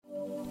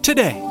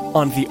Today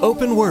on The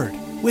Open Word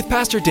with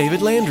Pastor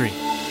David Landry.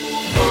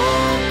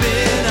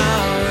 Open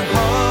our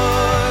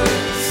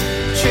hearts,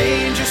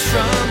 change us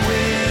from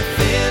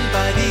within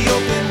by the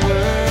open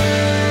word.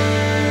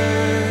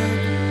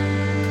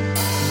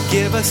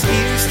 Give us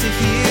ears to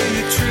hear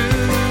your truth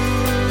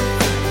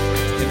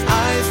and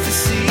eyes to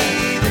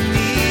see the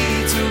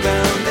needs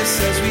around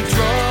us as we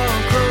draw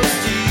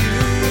close to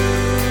you.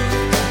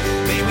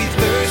 May we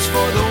thirst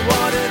for the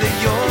water that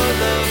your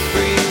love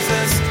brings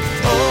us.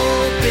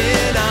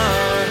 Open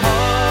our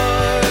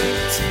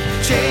hearts,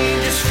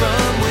 change us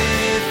from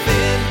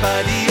within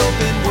by the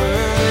open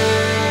word.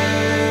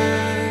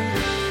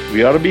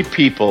 We ought to be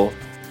people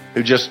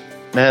who just,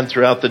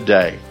 throughout the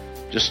day,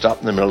 just stop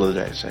in the middle of the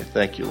day and say,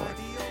 thank you, Lord.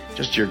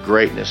 Just your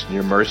greatness and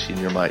your mercy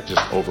and your might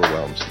just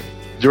overwhelms me.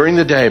 During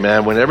the day,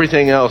 when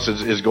everything else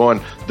is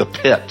going the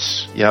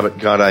pits. Yeah, but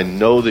God, I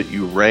know that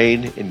you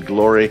reign in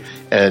glory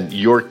and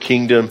your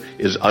kingdom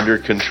is under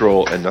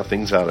control and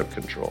nothing's out of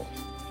control.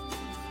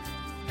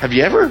 Have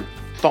you ever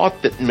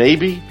thought that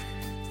maybe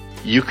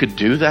you could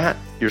do that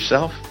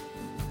yourself?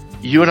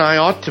 You and I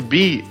ought to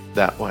be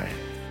that way.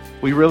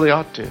 We really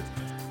ought to.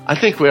 I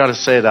think we ought to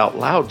say it out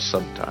loud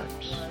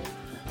sometimes,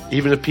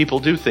 even if people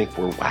do think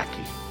we're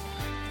wacky.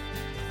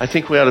 I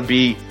think we ought to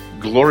be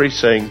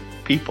glory-saying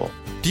people.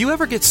 Do you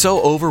ever get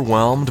so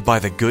overwhelmed by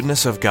the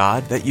goodness of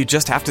God that you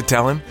just have to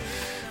tell Him?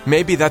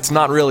 Maybe that's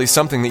not really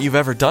something that you've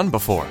ever done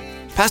before.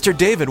 Pastor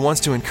David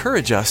wants to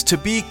encourage us to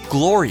be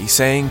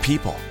glory-saying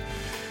people.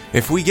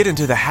 If we get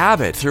into the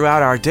habit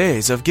throughout our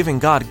days of giving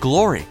God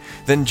glory,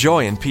 then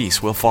joy and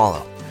peace will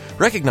follow.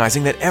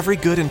 Recognizing that every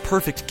good and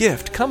perfect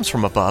gift comes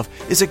from above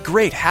is a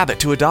great habit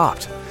to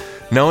adopt.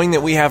 Knowing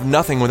that we have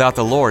nothing without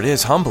the Lord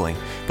is humbling,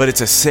 but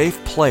it's a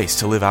safe place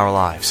to live our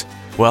lives.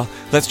 Well,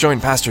 let's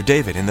join Pastor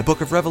David in the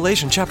book of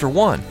Revelation chapter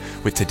 1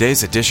 with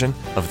today's edition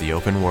of The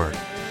Open Word.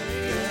 Open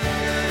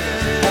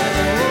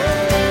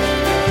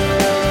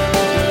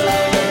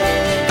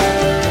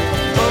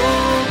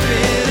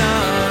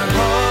our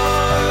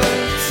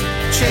hearts,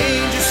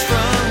 change us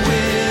from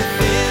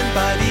within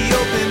by the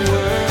open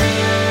word.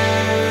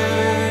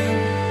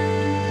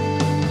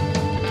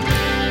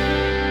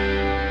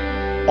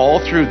 All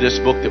through this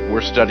book that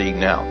we're studying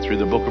now, through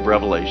the book of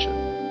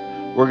Revelation,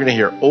 we're going to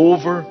hear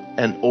over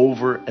and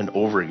over and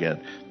over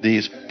again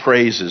these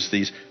praises,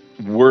 these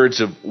words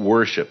of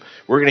worship.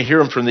 We're going to hear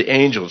them from the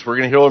angels. We're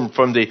going to hear them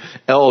from the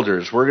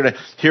elders. We're going to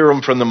hear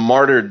them from the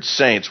martyred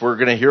saints. We're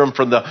going to hear them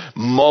from the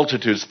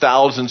multitudes,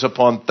 thousands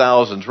upon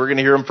thousands. We're going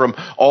to hear them from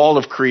all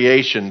of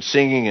creation,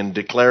 singing and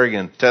declaring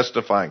and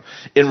testifying.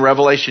 In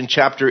Revelation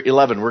chapter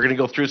 11, we're going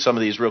to go through some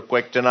of these real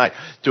quick tonight.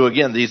 To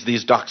again,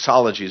 these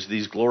doxologies,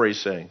 these glory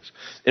sayings.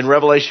 In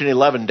Revelation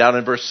 11, down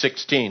in verse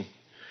 16,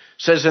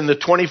 says, and the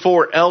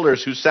 24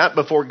 elders who sat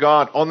before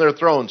God on their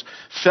thrones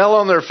fell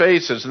on their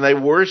faces, and they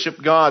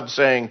worshiped God,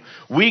 saying,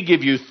 we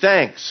give you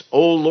thanks,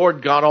 O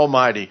Lord God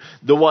Almighty,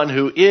 the one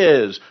who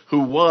is,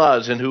 who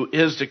was, and who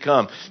is to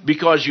come,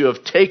 because you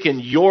have taken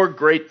your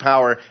great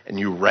power and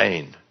you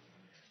reign.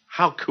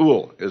 How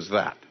cool is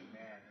that?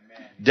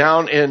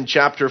 Down in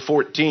chapter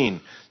 14,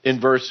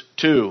 in verse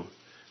 2,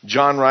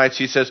 John writes,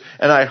 he says,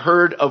 and I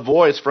heard a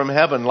voice from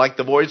heaven like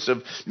the voice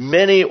of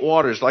many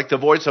waters, like the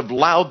voice of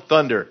loud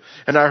thunder.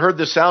 And I heard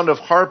the sound of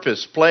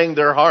harpists playing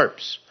their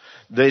harps.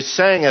 They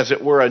sang as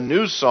it were a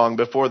new song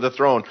before the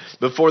throne,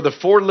 before the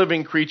four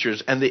living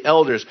creatures and the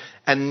elders.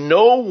 And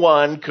no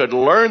one could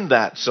learn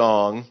that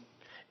song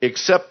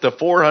except the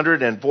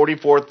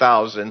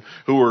 444,000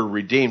 who were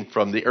redeemed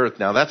from the earth.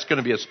 Now that's going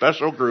to be a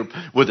special group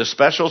with a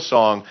special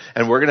song,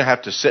 and we're going to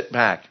have to sit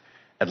back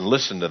and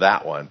listen to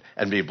that one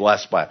and be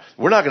blessed by it.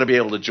 We're not going to be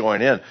able to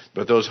join in,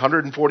 but those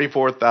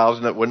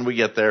 144,000 that when we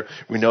get there,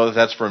 we know that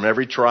that's from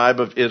every tribe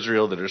of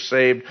Israel that are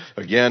saved,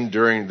 again,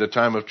 during the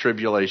time of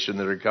tribulation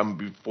that are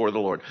coming before the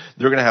Lord.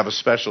 They're going to have a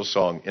special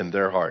song in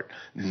their heart,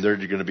 and they're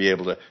going to be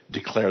able to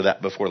declare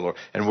that before the Lord.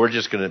 And we're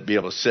just going to be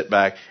able to sit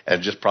back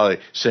and just probably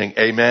sing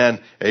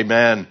amen,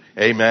 amen,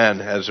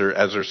 amen as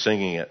they're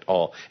singing it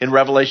all. In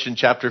Revelation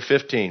chapter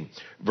 15,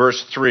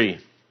 verse 3,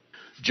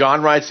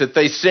 John writes that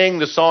they sing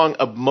the song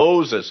of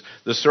Moses,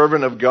 the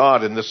servant of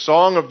God, and the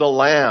song of the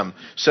Lamb,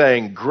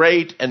 saying,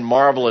 great and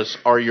marvelous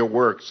are your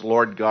works,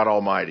 Lord God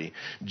Almighty.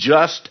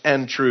 Just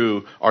and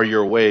true are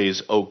your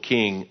ways, O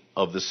King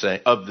of the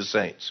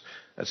saints.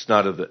 That's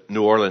not of the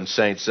New Orleans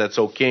saints. That's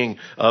O King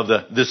of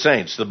the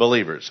saints, the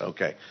believers.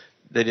 Okay.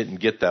 They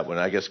didn't get that one,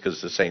 I guess,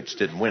 because the saints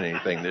didn't win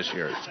anything this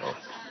year. So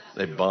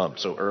they bombed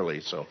so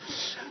early. So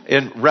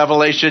in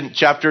Revelation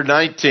chapter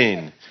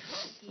 19,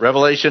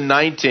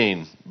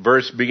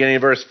 beginning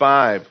of verse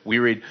 5, we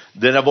read,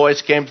 then a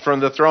voice came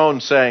from the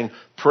throne saying,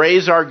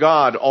 praise our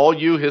God, all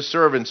you his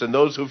servants and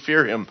those who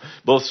fear him,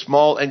 both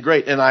small and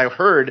great. And I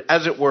heard,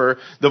 as it were,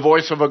 the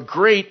voice of a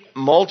great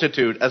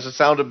multitude, as the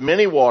sound of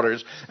many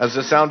waters, as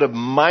the sound of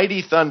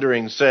mighty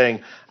thundering, saying,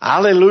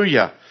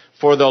 Alleluia,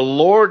 for the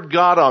Lord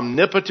God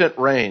omnipotent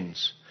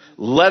reigns.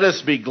 Let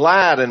us be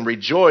glad and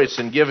rejoice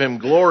and give him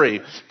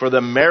glory, for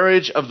the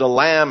marriage of the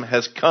Lamb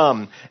has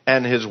come,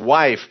 and his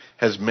wife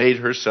has made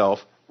herself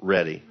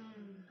ready.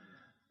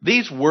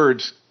 These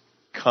words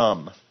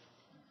come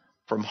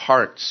from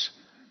hearts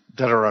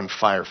that are on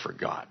fire for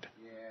God.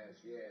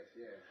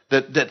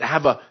 That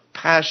have a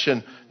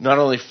passion not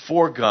only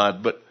for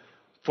God, but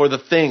for the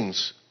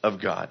things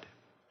of God.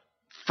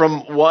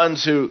 From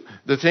ones who,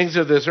 the things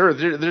of this earth,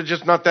 they're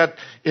just not that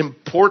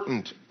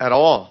important at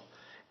all.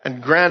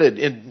 And granted,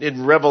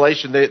 in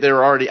Revelation,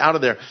 they're already out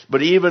of there.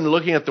 But even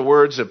looking at the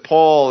words of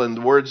Paul and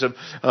the words of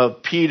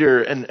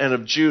Peter and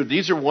of Jude,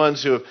 these are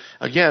ones who have,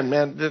 again,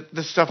 man,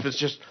 this stuff is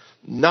just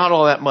not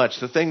all that much.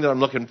 The thing that I'm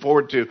looking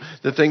forward to,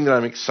 the thing that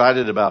I'm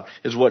excited about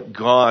is what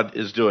God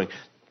is doing.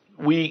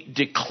 We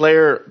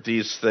declare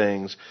these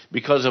things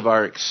because of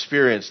our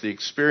experience, the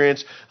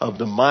experience of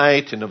the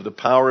might and of the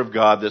power of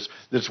God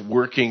that's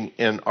working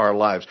in our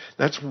lives.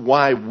 That's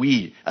why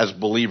we, as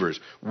believers,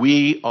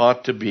 we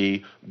ought to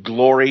be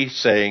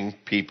glory-saying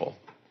people.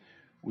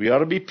 We ought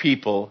to be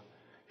people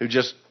who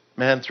just,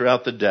 man,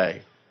 throughout the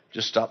day,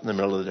 just stop in the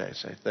middle of the day and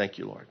say, thank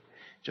you, Lord.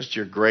 Just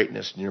your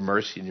greatness and your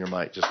mercy and your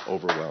might just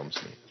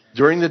overwhelms me.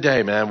 During the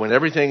day, man, when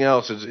everything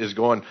else is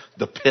going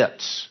the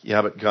pits.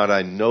 Yeah, but God,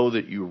 I know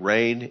that you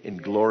reign in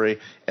glory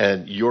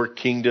and your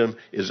kingdom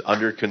is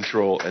under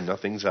control and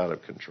nothing's out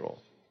of control.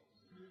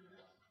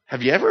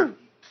 Have you ever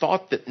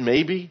thought that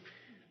maybe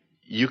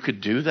you could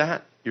do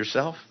that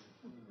yourself?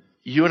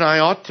 You and I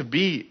ought to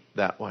be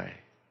that way.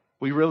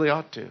 We really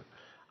ought to.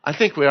 I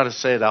think we ought to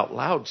say it out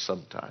loud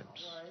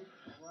sometimes,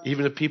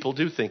 even if people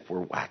do think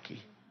we're wacky.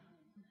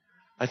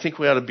 I think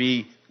we ought to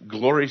be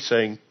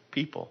glory-saying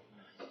people.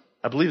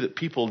 I believe that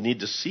people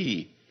need to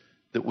see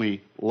that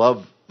we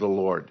love the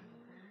Lord.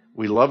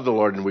 We love the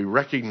Lord and we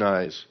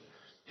recognize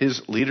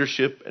his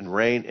leadership and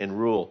reign and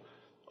rule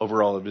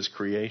over all of his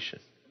creation.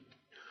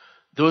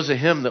 There was a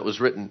hymn that was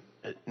written,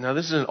 now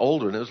this is an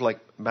old one, it was like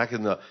back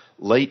in the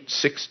late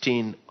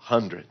 1600s.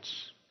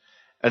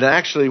 And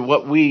actually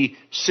what we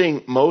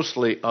sing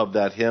mostly of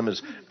that hymn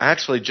is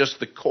actually just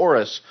the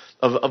chorus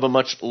of a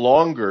much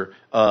longer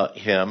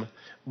hymn.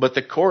 But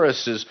the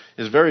chorus is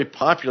very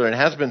popular and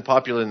has been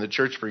popular in the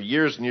church for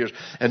years and years.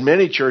 And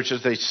many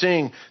churches, they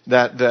sing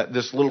that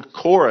this little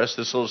chorus,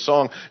 this little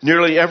song,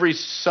 nearly every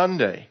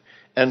Sunday.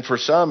 And for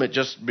some, it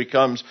just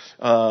becomes,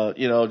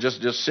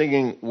 just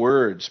singing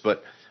words.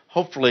 But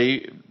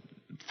hopefully,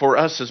 for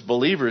us as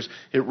believers,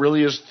 it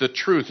really is the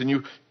truth. And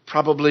you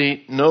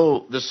probably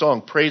know the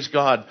song, Praise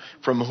God,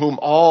 from whom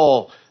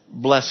all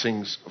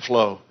blessings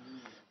flow.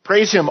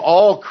 Praise him,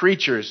 all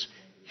creatures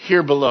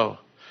here below.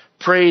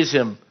 Praise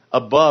him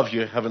above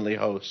you heavenly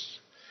hosts.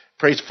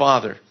 Praise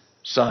Father,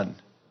 Son,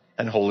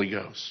 and Holy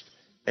Ghost.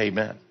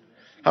 Amen.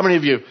 How many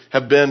of you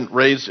have been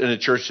raised in a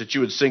church that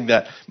you would sing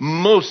that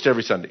most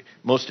every Sunday?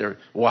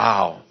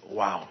 Wow.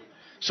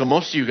 So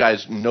most of you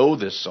guys know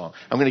this song.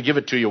 I'm going to give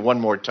it to you one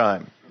more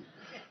time.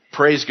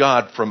 Praise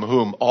God from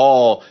whom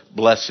all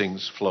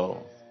blessings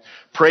flow.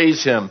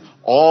 Praise him,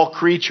 all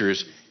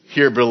creatures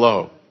here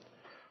below.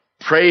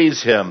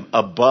 Praise him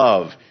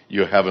above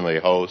you heavenly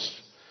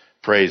hosts.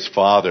 Praise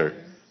Father,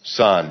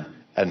 Son,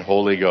 and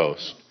Holy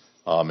Ghost.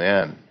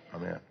 Amen.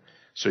 Amen.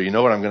 So you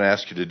know what I'm going to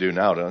ask you to do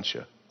now, don't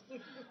you?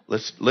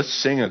 Let's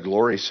sing a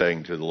glory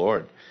saying to the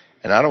Lord.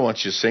 And I don't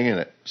want you singing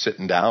it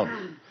sitting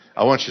down.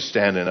 I want you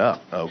standing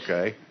up,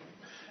 okay?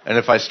 And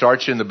if I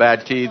start you in the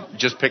bad key,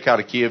 just pick out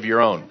a key of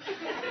your own.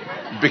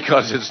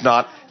 Because it's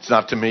not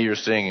to me you're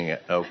singing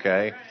it,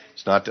 okay?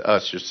 It's not to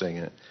us you're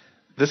singing it.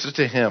 This is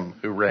to him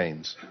who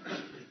reigns,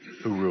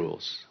 who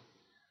rules.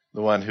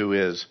 The one who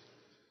is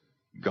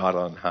God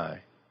on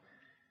high.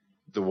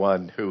 The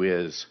one who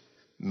is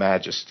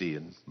majesty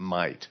and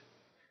might,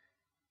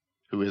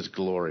 who is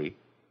glory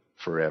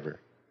forever,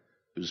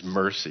 whose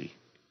mercy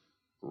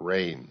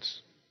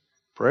reigns.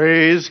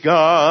 Praise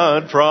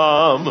God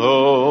from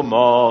whom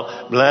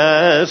all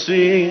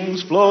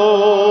blessings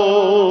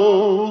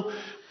flow.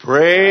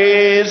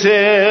 Praise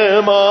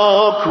him,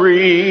 all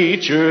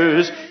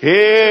creatures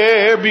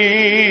here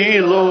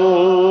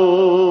below.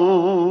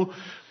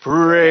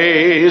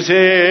 Praise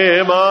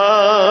him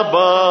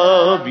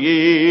above,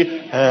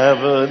 ye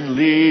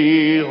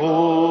heavenly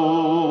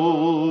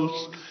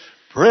hosts.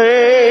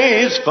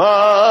 Praise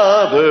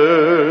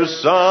Father,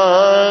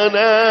 Son,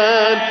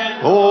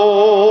 and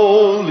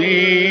Holy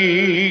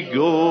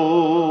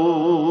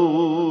Ghost.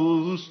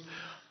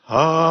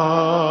 Amen.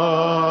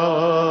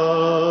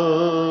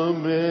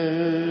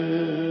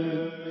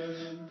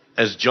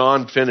 As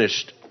John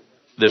finished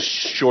this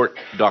short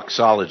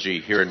doxology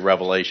here in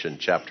Revelation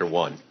chapter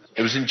 1,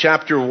 it was in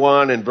chapter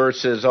 1 and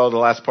verses, the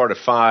last part of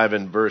 5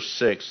 and verse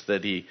 6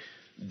 that he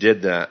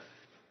did that.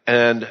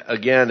 And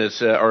again, it's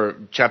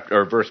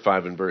verse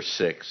 5 and verse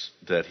 6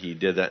 that he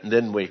did that. And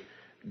then we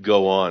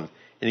go on.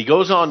 And he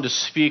goes on to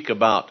speak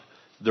about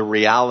the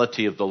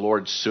reality of the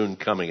Lord's soon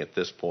coming at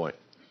this point.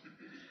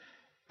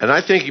 And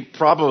I think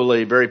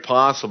probably, very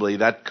possibly,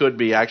 that could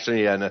be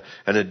actually an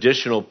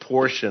additional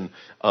portion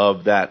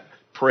of that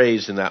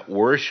praise and that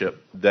worship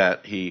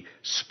that he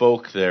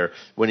spoke there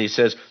when he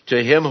says,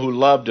 to him who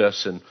loved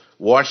us and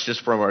washed us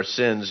from our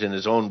sins in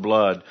his own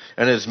blood,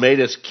 and has made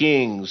us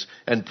kings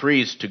and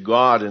priests to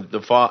God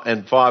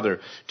and Father.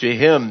 To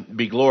him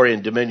be glory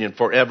and dominion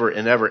forever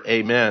and ever.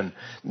 Amen.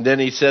 And then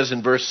he says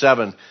in verse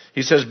 7,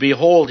 he says,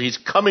 behold, he's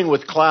coming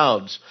with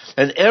clouds,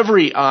 and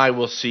every eye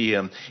will see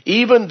him,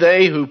 even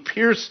they who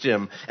pierced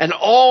him, and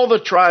all the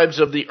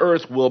tribes of the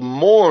earth will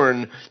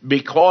mourn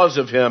because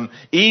of him.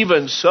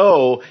 Even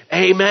so,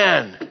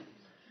 amen.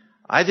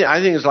 I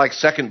think it's like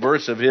second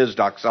verse of his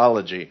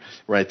doxology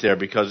right there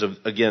because of,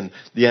 again,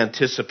 the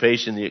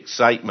anticipation, the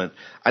excitement.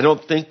 I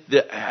don't think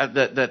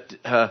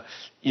that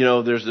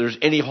there's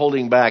any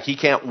holding back. He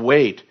can't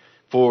wait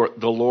for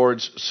the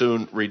Lord's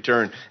soon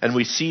return. And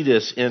we see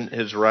this in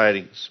his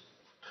writings.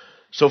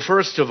 So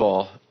first of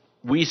all,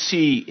 we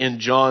see in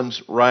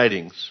John's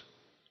writings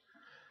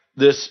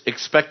this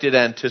expected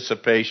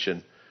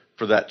anticipation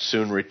for that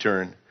soon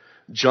return.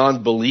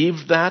 John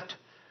believed that.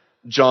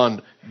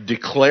 John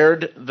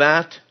declared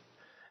that.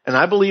 And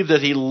I believe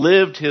that he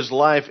lived his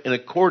life in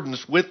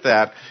accordance with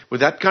that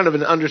kind of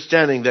an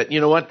understanding that,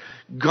 you know what,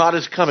 God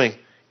is coming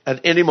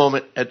at any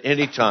moment, at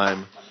any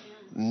time.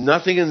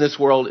 Nothing in this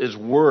world is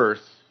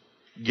worth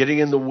getting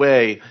in the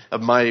way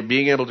of my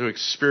being able to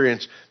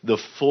experience the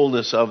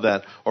fullness of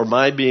that, or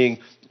my being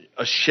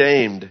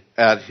ashamed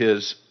at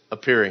his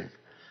appearing.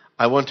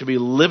 I want to be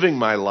living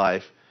my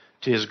life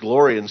to his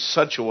glory in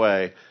such a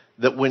way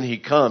that when he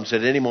comes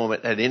at any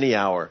moment, at any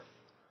hour,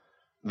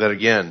 that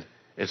again,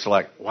 it's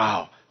like,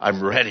 wow,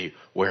 I'm ready.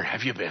 Where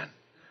have you been?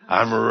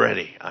 I'm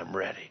ready. I'm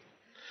ready.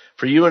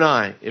 For you and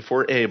I, if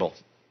we're able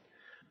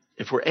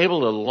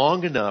to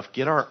long enough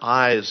get our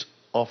eyes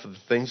off of the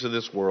things of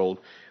this world,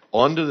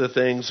 onto the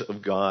things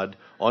of God,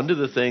 onto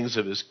the things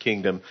of his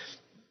kingdom,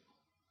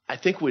 I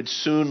think we'd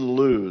soon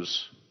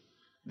lose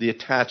the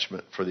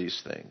attachment for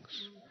these things.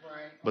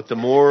 But the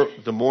more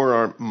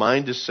our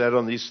mind is set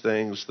on these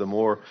things, the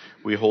more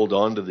we hold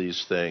on to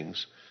these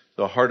things,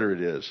 the harder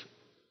it is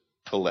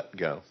to let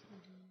go.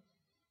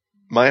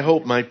 My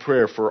hope, my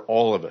prayer for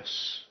all of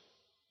us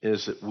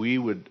is that we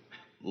would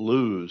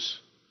lose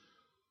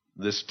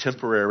this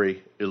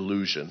temporary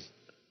illusion,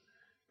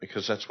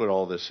 because that's what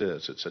all this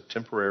is. It's a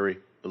temporary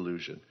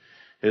illusion.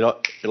 It'll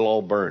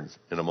all burn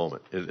in a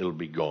moment. It'll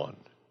be gone.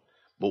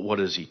 But what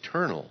is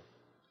eternal?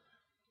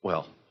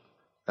 Well,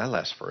 that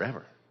lasts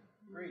forever.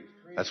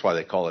 That's why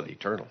they call it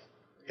eternal.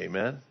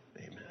 Amen?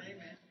 Amen.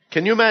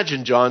 Can you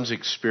imagine John's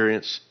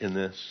experience in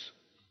this?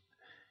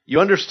 You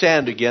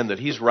understand, again, that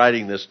he's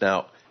writing this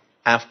now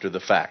after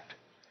the fact.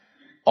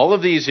 All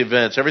of these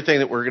events, everything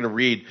that we're going to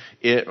read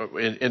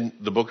in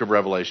the book of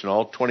Revelation,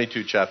 all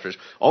 22 chapters,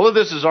 all of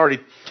this has already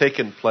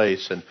taken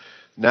place, and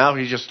now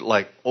he's just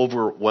like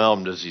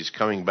overwhelmed as he's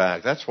coming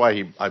back. That's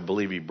why I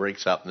believe he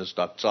breaks out in this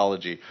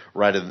doxology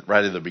right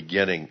in the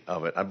beginning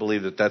of it. I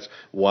believe that that's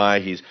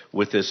why he's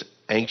with this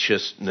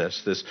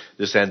anxiousness,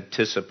 this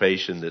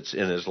anticipation that's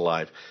in his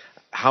life.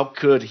 How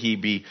could he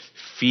be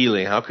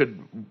feeling? How could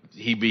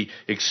he be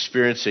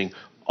experiencing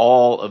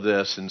all of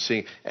this and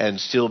seeing and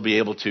still be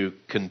able to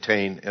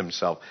contain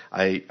himself?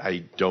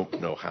 I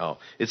don't know how.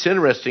 It's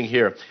interesting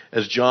here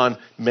as John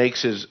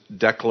makes his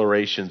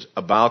declarations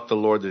about the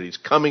Lord, that he's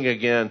coming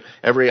again.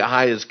 Every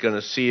eye is going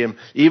to see him,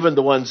 even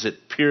the ones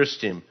that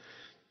pierced him.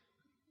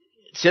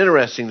 It's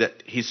interesting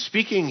that he's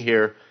speaking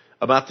here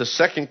about the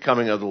second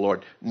coming of the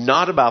Lord,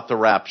 not about the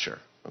rapture.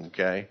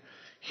 Okay?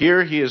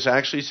 Here he is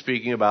actually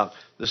speaking about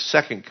the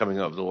second coming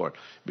of the Lord,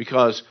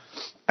 because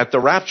at the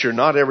rapture,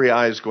 not every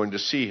eye is going to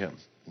see him.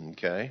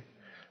 Okay?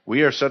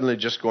 We are suddenly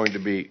just going to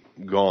be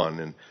gone.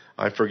 And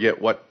I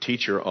forget what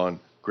teacher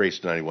on Grace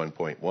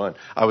 91.1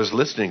 I was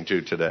listening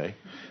to today.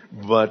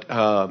 But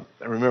I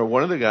remember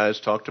one of the guys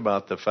talked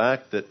about the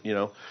fact that, you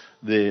know,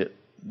 the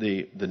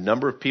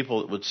number of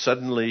people that would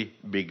suddenly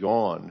be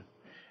gone,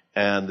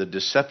 and the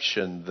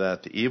deception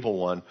that the evil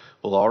one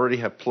will already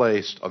have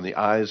placed on the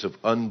eyes of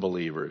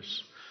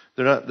unbelievers.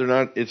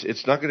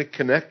 It's not going to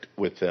connect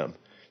with them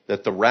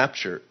that the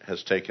rapture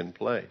has taken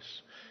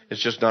place.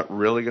 It's just not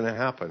really going to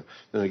happen.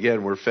 And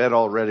again, we're fed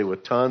already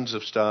with tons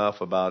of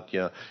stuff about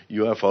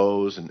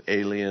UFOs and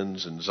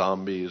aliens and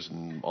zombies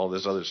and all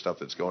this other stuff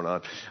that's going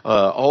on.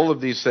 All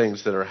of these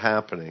things that are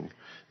happening,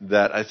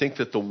 that I think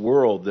that the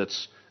world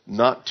that's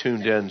not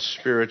tuned in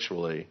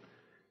spiritually,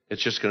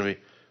 it's just going to be,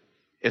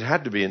 it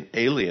had to be an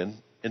alien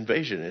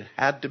invasion. It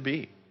had to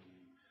be.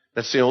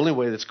 That's the only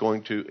way that's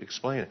going to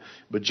explain it.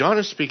 But John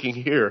is speaking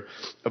here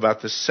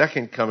about the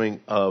second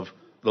coming of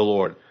the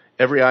Lord.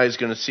 Every eye is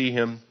going to see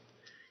him,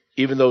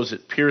 even those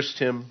that pierced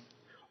him.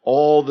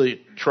 All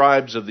the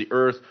tribes of the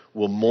earth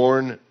will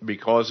mourn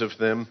because of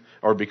them,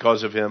 or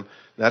because of him.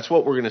 That's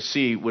what we're going to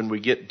see when we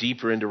get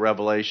deeper into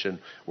Revelation,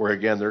 where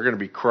again they're going to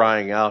be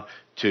crying out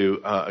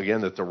to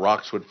again that the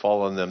rocks would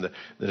fall on them.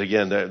 That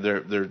again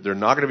they're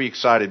not going to be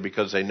excited,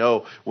 because they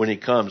know when he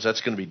comes,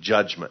 that's going to be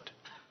judgment.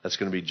 That's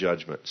going to be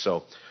judgment.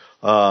 So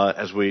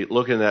as we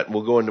look in that,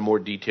 we'll go into more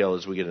detail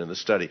as we get into the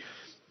study.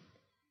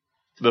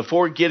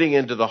 Before getting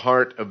into the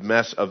heart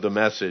of the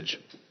message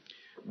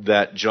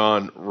that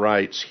John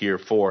writes here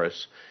for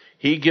us,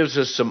 he gives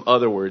us some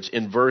other words.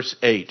 In verse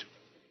 8,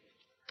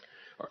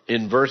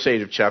 in verse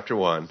 8 of chapter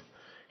 1,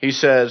 he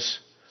says,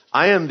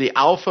 I am the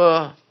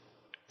Alpha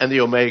and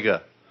the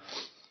Omega,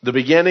 the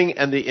beginning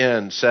and the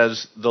end,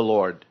 says the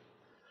Lord,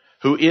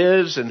 who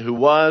is and who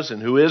was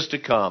and who is to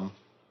come,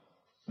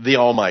 the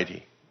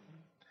Almighty.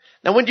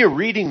 Now, when you're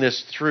reading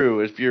this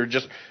through, if you're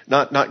just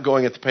not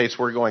going at the pace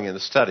we're going in the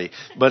study,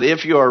 but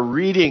if you are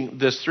reading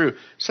this through,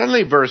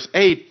 suddenly verse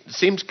 8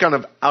 seems kind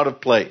of out of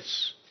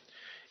place.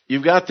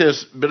 You've got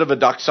this bit of a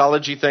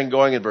doxology thing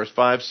going in verse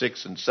 5,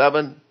 6, and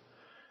 7.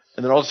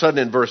 And then all of a sudden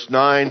in verse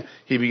 9,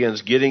 he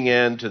begins getting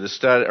into the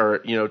study, or,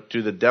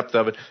 to the depth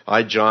of it.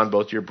 I, John,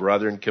 both your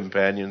brother and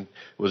companion,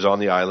 was on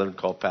the island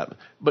called Patmos.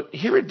 But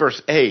here in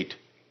verse 8,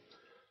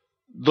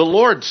 the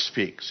Lord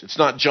speaks. It's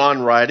not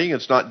John writing.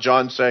 It's not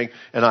John saying,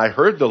 and I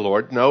heard the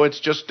Lord. No, it's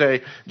just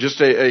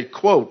a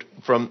quote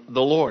from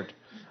the Lord.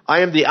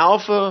 I am the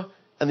Alpha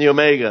and the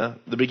Omega,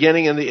 the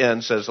beginning and the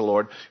end, says the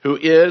Lord, who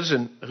is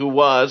and who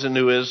was and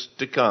who is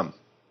to come.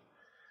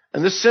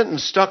 And this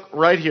sentence stuck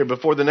right here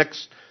before the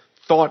next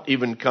thought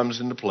even comes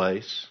into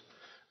place.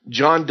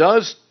 John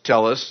does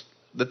tell us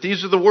that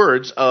these are the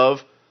words of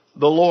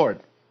the Lord.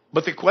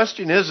 But the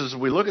question is, as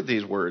we look at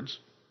these words,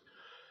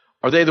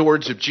 are they the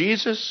words of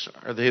Jesus?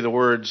 Are they the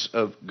words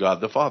of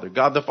God the Father?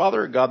 God the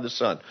Father or God the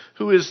Son?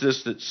 Who is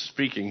this that's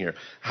speaking here?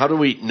 How do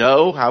we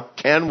know? How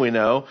can we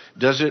know?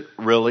 Does it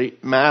really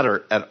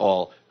matter at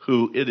all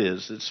who it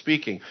is that's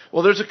speaking?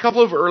 Well, there's a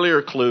couple of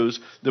earlier clues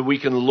that we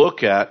can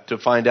look at to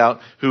find out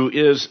who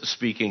is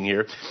speaking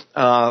here.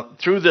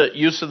 Through the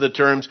use of the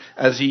terms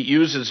as he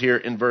uses here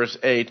in verse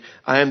 8,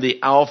 I am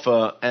the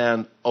Alpha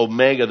and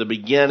Omega, the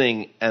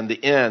beginning and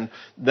the end.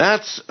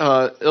 That's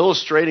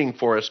illustrating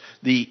for us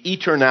the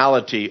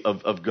eternality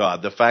of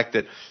God, the fact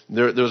that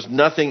there's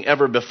nothing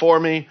ever before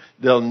me,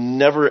 there'll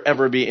never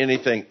ever be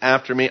anything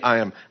after me. I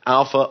am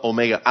Alpha,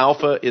 Omega.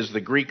 Alpha is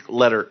the Greek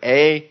letter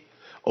A,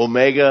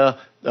 Omega,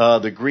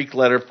 the Greek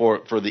letter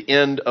for the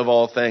end of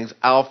all things.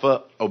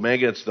 Alpha,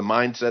 Omega, it's the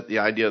mindset, the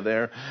idea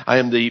there. I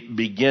am the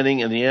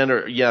beginning and the end,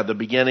 the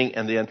beginning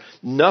and the end.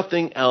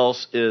 Nothing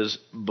else is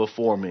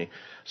before me.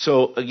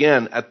 So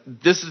again,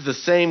 this is the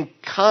same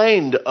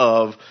kind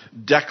of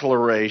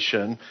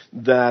declaration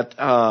that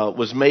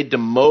was made to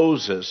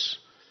Moses,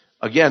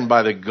 again,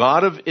 by the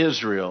God of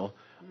Israel,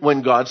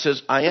 when God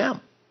says, I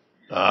am.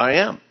 I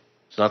am.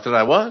 It's not that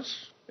I was.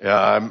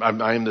 I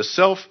am the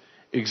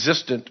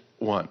self-existent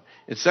one.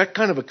 It's that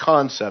kind of a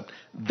concept,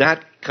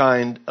 that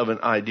kind of an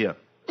idea.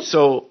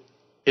 So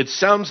it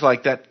sounds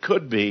like that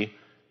could be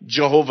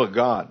Jehovah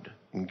God,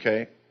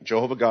 okay?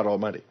 Jehovah God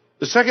Almighty.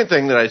 The second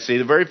thing that I see,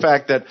 the very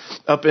fact that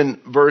up in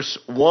verse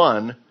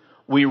 1,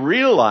 we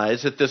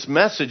realize that this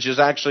message is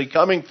actually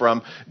coming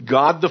from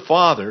God the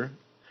Father,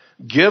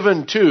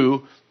 given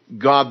to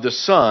God the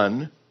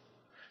Son,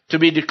 to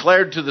be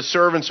declared to the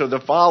servants or the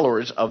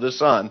followers of the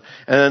Son.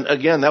 And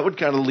again, that would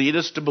kind of lead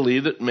us to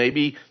believe that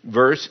maybe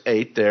verse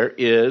 8 there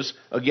is,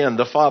 again,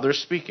 the Father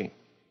speaking.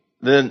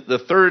 Then the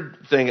third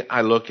thing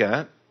I look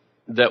at,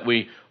 that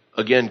we,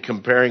 again,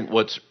 comparing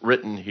what's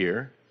written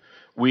here,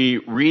 we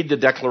read the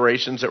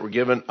declarations that were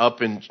given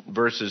up in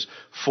verses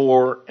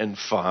 4 and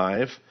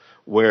 5,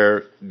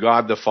 where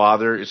God the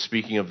Father is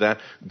speaking of that.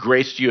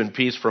 Grace to you and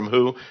peace from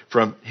who?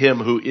 From him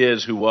who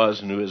is, who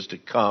was, and who is to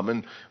come.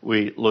 And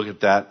we look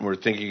at that and we're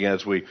thinking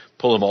as we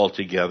pull them all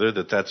together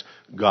that that's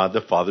God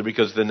the Father,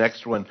 because the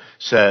next one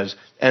says,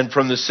 and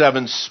from the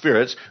seven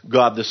spirits,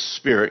 God the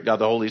Spirit, God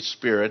the Holy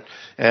Spirit.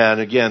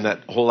 And again,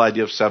 that whole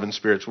idea of seven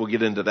spirits, we'll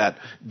get into that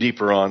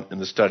deeper on in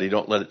the study.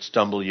 Don't let it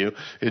stumble you.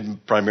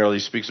 It primarily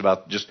speaks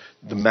about just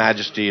the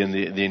majesty and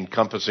the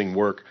encompassing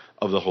work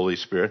of the Holy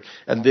Spirit.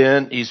 And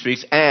then he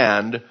speaks,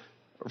 and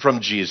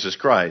from Jesus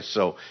Christ.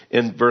 So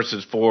in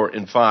verses 4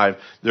 and 5,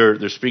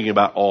 they're speaking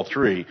about all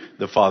three,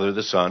 the Father,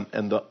 the Son,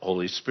 and the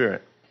Holy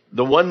Spirit.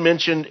 The one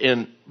mentioned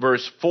in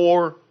verse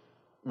 4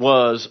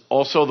 was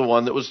also the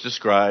one that was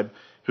described,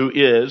 who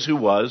is, who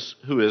was,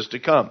 who is to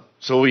come.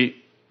 So we,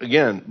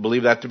 again,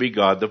 believe that to be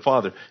God the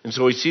Father. And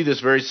so we see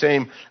this very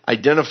same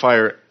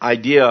identifier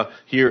idea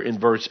here in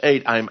verse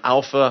 8. I am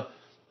Alpha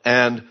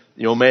and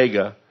the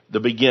Omega, the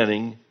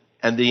beginning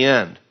and the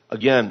end.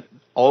 Again,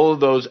 all of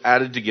those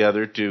added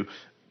together to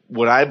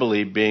what I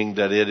believe being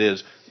that it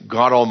is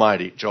God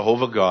Almighty,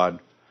 Jehovah God,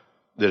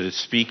 that is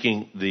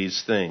speaking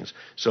these things.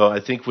 So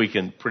I think we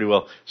can pretty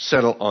well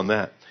settle on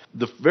that.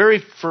 The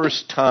very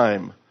first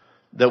time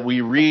that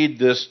we read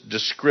this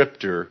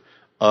descriptor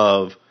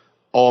of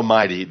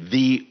Almighty,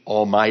 the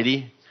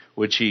Almighty,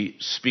 which he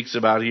speaks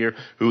about here,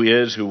 who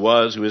is, who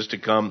was, who is to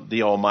come,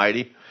 the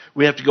Almighty,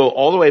 we have to go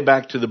all the way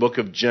back to the book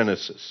of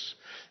Genesis.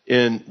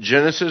 In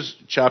Genesis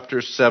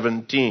chapter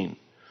 17.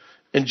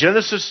 In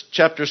Genesis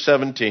chapter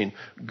 17,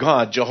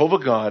 God,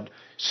 Jehovah God,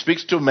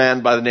 speaks to a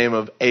man by the name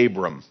of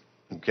Abram.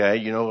 Okay,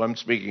 you know who I'm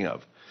speaking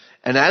of.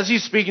 And as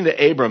he's speaking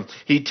to Abram,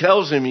 he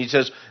tells him, he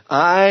says,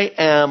 I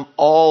am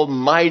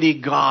Almighty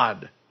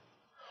God.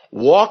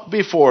 Walk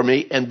before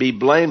me and be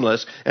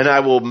blameless, and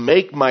I will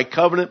make my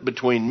covenant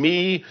between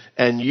me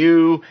and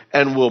you,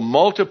 and will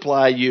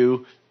multiply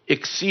you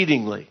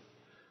exceedingly.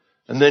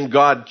 And then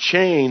God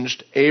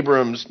changed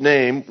Abram's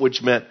name,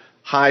 which meant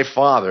high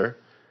father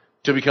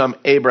to become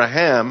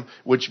Abraham,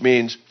 which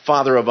means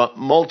father of a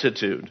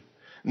multitude.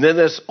 And then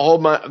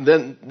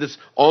this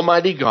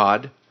Almighty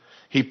God,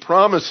 he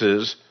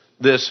promises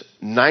this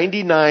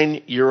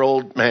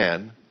 99-year-old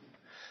man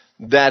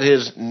that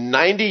his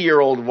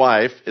 90-year-old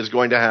wife is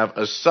going to have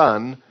a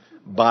son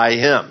by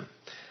him.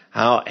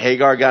 How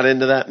Hagar got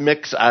into that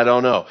mix, I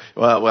don't know.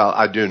 Well,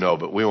 I do know,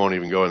 but we won't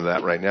even go into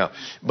that right now.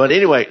 But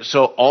anyway,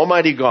 so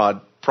Almighty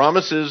God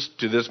promises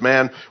to this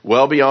man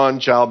well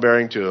beyond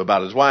childbearing, to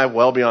about his wife,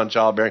 well beyond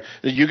childbearing,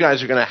 that you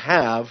guys are going to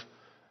have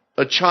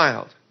a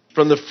child.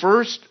 From the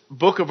first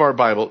book of our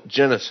Bible,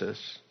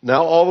 Genesis,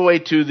 now all the way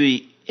to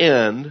the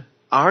end,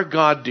 our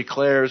God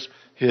declares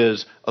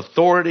his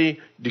authority,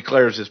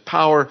 declares his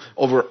power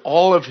over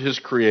all of his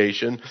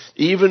creation,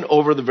 even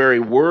over the very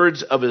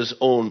words of his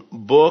own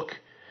book.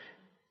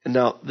 And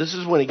now, this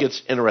is when it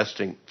gets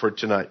interesting for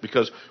tonight,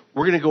 because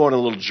we're going to go on a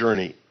little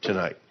journey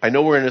tonight. I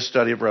know we're in a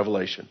study of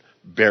Revelation.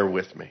 Bear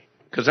with me,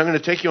 because I'm going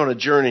to take you on a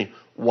journey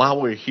while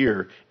we're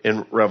here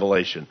in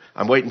Revelation.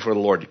 I'm waiting for the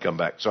Lord to come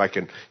back so I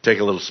can take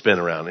a little spin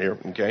around here,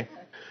 okay?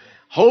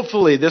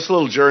 Hopefully, this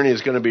little journey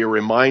is going to be a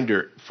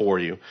reminder for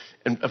you,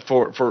 and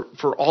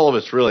for all of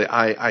us, really.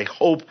 I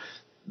hope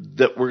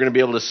that we're going to be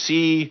able to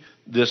see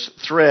this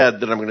thread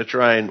that I'm going to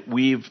try and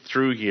weave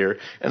through here.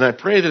 And I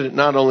pray that it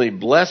not only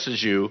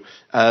blesses you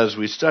as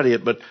we study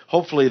it, but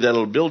hopefully that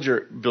it'll build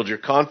your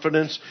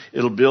confidence.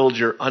 It'll build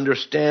your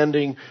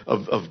understanding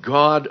of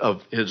God,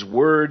 of his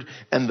word,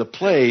 and the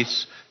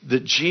place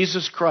that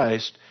Jesus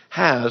Christ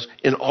has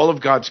in all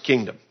of God's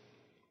kingdom.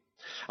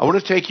 I want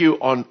to take you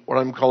on what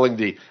I'm calling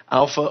the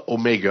Alpha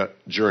Omega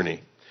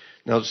journey.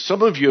 Now,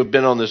 some of you have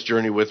been on this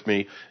journey with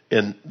me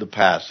in the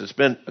past. It's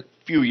been a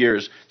few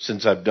years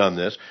since I've done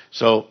this,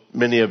 so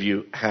many of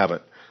you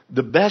haven't.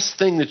 The best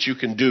thing that you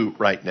can do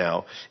right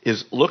now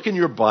is look in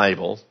your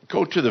Bible,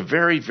 go to the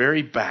very,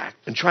 very back,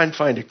 and try and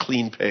find a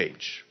clean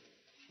page.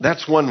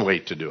 That's one way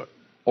to do it.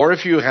 Or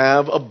if you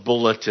have a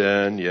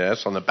bulletin,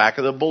 yes, on the back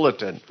of the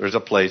bulletin, there's a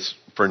place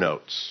for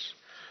notes.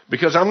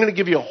 Because I'm going to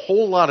give you a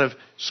whole lot of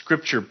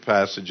scripture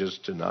passages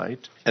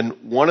tonight. And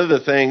one of the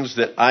things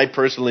that I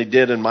personally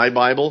did in my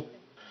Bible,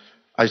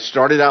 I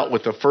started out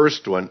with the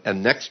first one,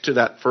 and next to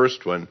that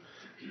first one,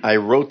 I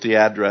wrote the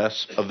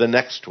address of the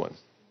next one.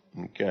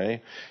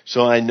 Okay?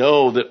 So I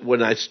know that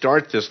when I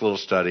start this little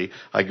study,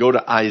 I go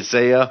to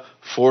Isaiah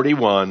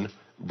 41,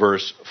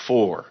 verse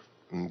 4.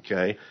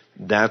 Okay?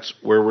 That's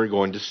where we're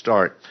going to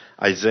start.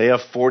 Isaiah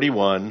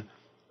 41,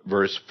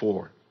 verse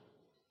 4.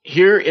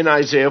 Here in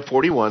Isaiah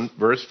 41,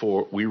 verse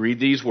 4, we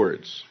read these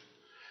words.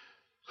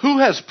 Who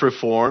has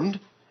performed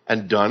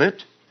and done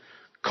it,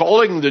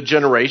 calling the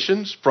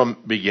generations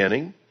from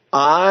beginning?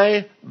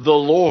 I, the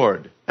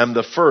Lord, am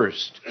the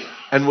first,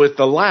 and with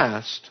the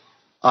last,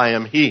 I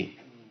am he.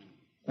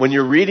 When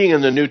you're reading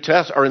in the New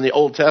Testament or in the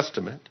Old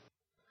Testament,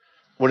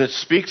 when it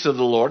speaks of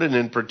the Lord, and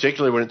in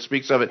particular when it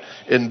speaks of it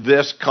in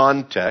this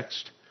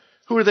context,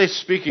 who are they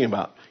speaking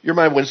about? You're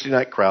my Wednesday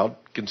night crowd.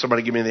 Can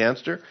somebody give me the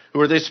answer?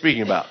 Who are they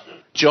speaking about?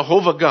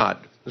 Jehovah God.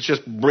 Let's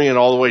just bring it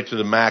all the way to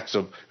the max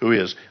of who he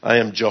is. I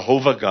am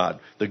Jehovah God,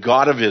 the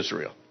God of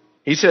Israel.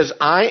 He says,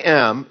 I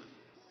am,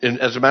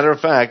 as a matter of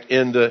fact,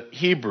 in the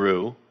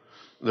Hebrew,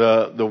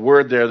 the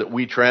word there that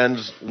we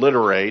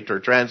transliterate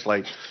or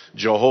translate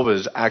Jehovah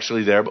is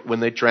actually there, but when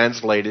they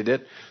translated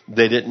it,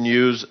 they didn't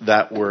use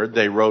that word.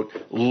 They wrote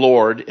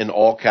Lord in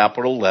all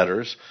capital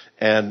letters.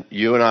 And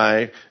you and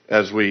I,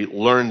 as we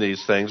learn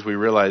these things, we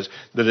realize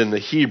that in the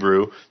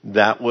Hebrew,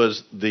 that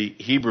was the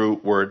Hebrew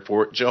word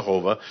for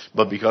Jehovah.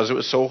 But because it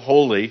was so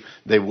holy,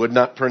 they would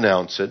not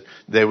pronounce it.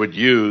 They would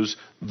use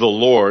the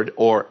Lord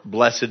or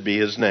blessed be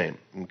his name.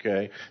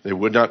 Okay? They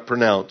would not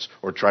pronounce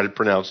or try to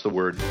pronounce the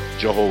word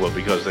Jehovah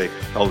because they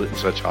held it in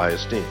such high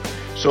esteem.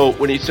 So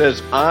when he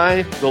says,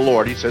 I, the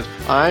Lord, he says,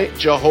 I,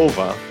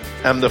 Jehovah,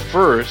 am the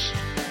first,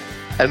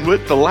 and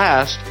with the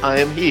last, I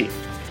am he.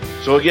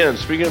 So again,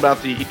 speaking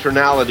about the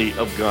eternality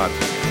of God.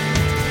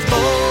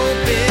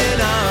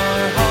 Open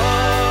our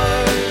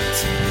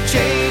hearts,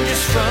 change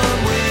us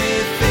from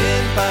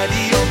within by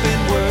the open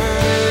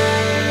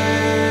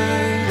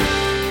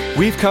word.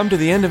 We've come to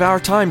the end of our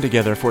time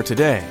together for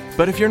today,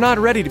 but if you're not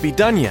ready to be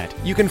done yet,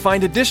 you can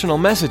find additional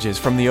messages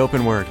from the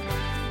open word.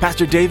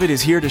 Pastor David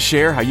is here to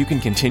share how you can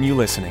continue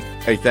listening.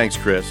 Hey, thanks,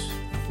 Chris.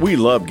 We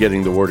love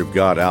getting the Word of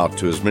God out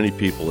to as many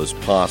people as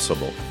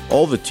possible.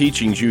 All the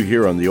teachings you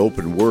hear on the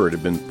open Word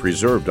have been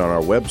preserved on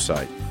our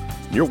website.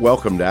 You're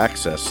welcome to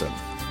access them.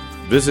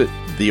 Visit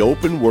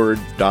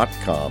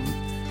theopenword.com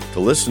to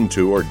listen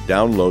to or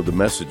download the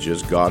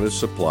messages God has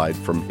supplied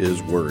from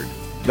His Word.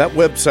 That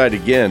website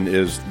again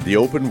is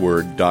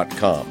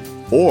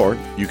theopenword.com. Or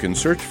you can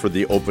search for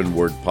the Open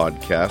Word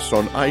Podcast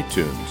on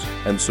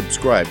iTunes and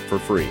subscribe for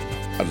free.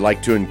 I'd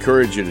like to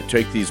encourage you to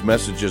take these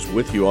messages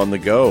with you on the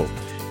go.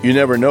 You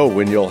never know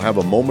when you'll have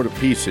a moment of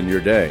peace in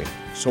your day,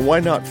 so why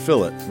not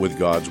fill it with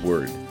God's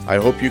Word? I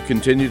hope you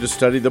continue to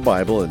study the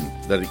Bible and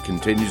that it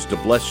continues to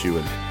bless you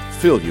and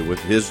fill you with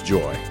His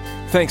joy.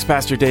 Thanks,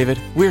 Pastor David.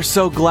 We're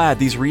so glad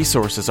these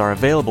resources are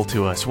available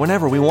to us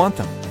whenever we want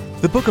them.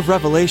 The book of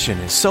Revelation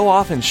is so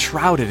often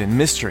shrouded in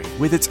mystery,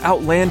 with its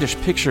outlandish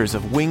pictures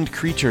of winged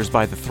creatures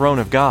by the throne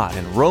of God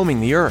and roaming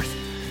the earth.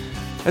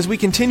 As we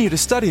continue to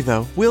study,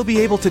 though, we'll be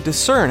able to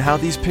discern how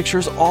these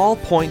pictures all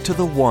point to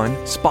the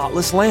one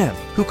spotless Lamb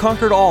who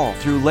conquered all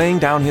through laying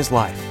down his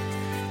life.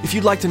 If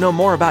you'd like to know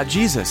more about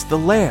Jesus, the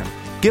Lamb,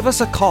 give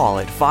us a call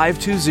at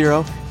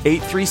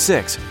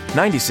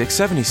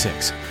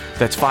 520-836-9676.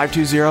 That's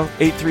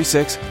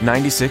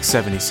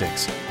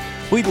 520-836-9676.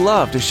 We'd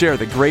love to share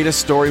the greatest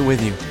story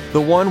with you,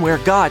 the one where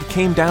God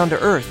came down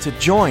to earth to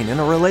join in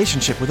a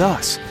relationship with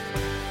us.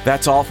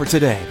 That's all for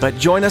today, but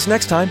join us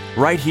next time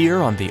right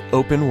here on The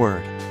Open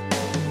Word.